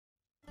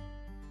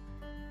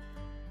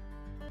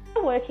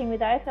After working with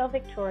AFL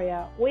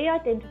Victoria, we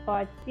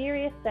identified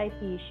serious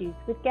safety issues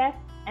with gas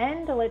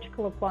and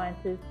electrical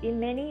appliances in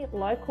many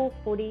local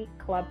footy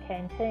club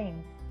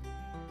canteens.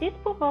 This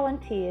put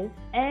volunteers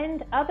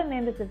and other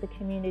members of the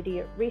community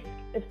at risk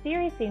of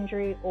serious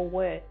injury or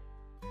worse.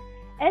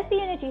 As the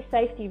Energy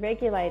Safety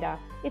Regulator,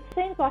 it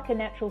seems like a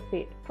natural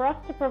fit for us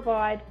to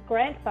provide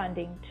grant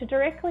funding to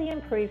directly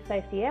improve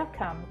safety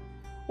outcomes,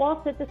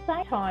 whilst at the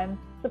same time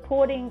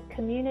supporting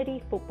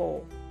community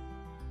football.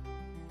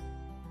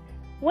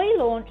 We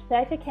launched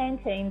Safer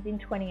Canteens in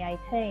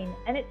 2018,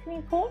 and it's an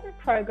important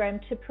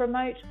program to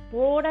promote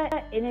broader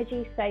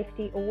energy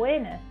safety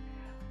awareness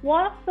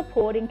whilst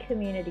supporting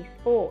community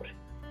sport.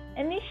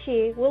 And this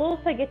year we'll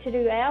also get to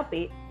do our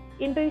bit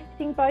in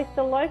boosting both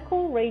the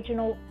local,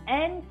 regional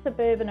and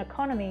suburban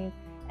economies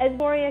as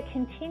Victoria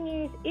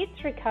continues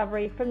its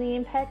recovery from the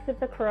impacts of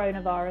the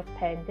coronavirus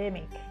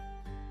pandemic.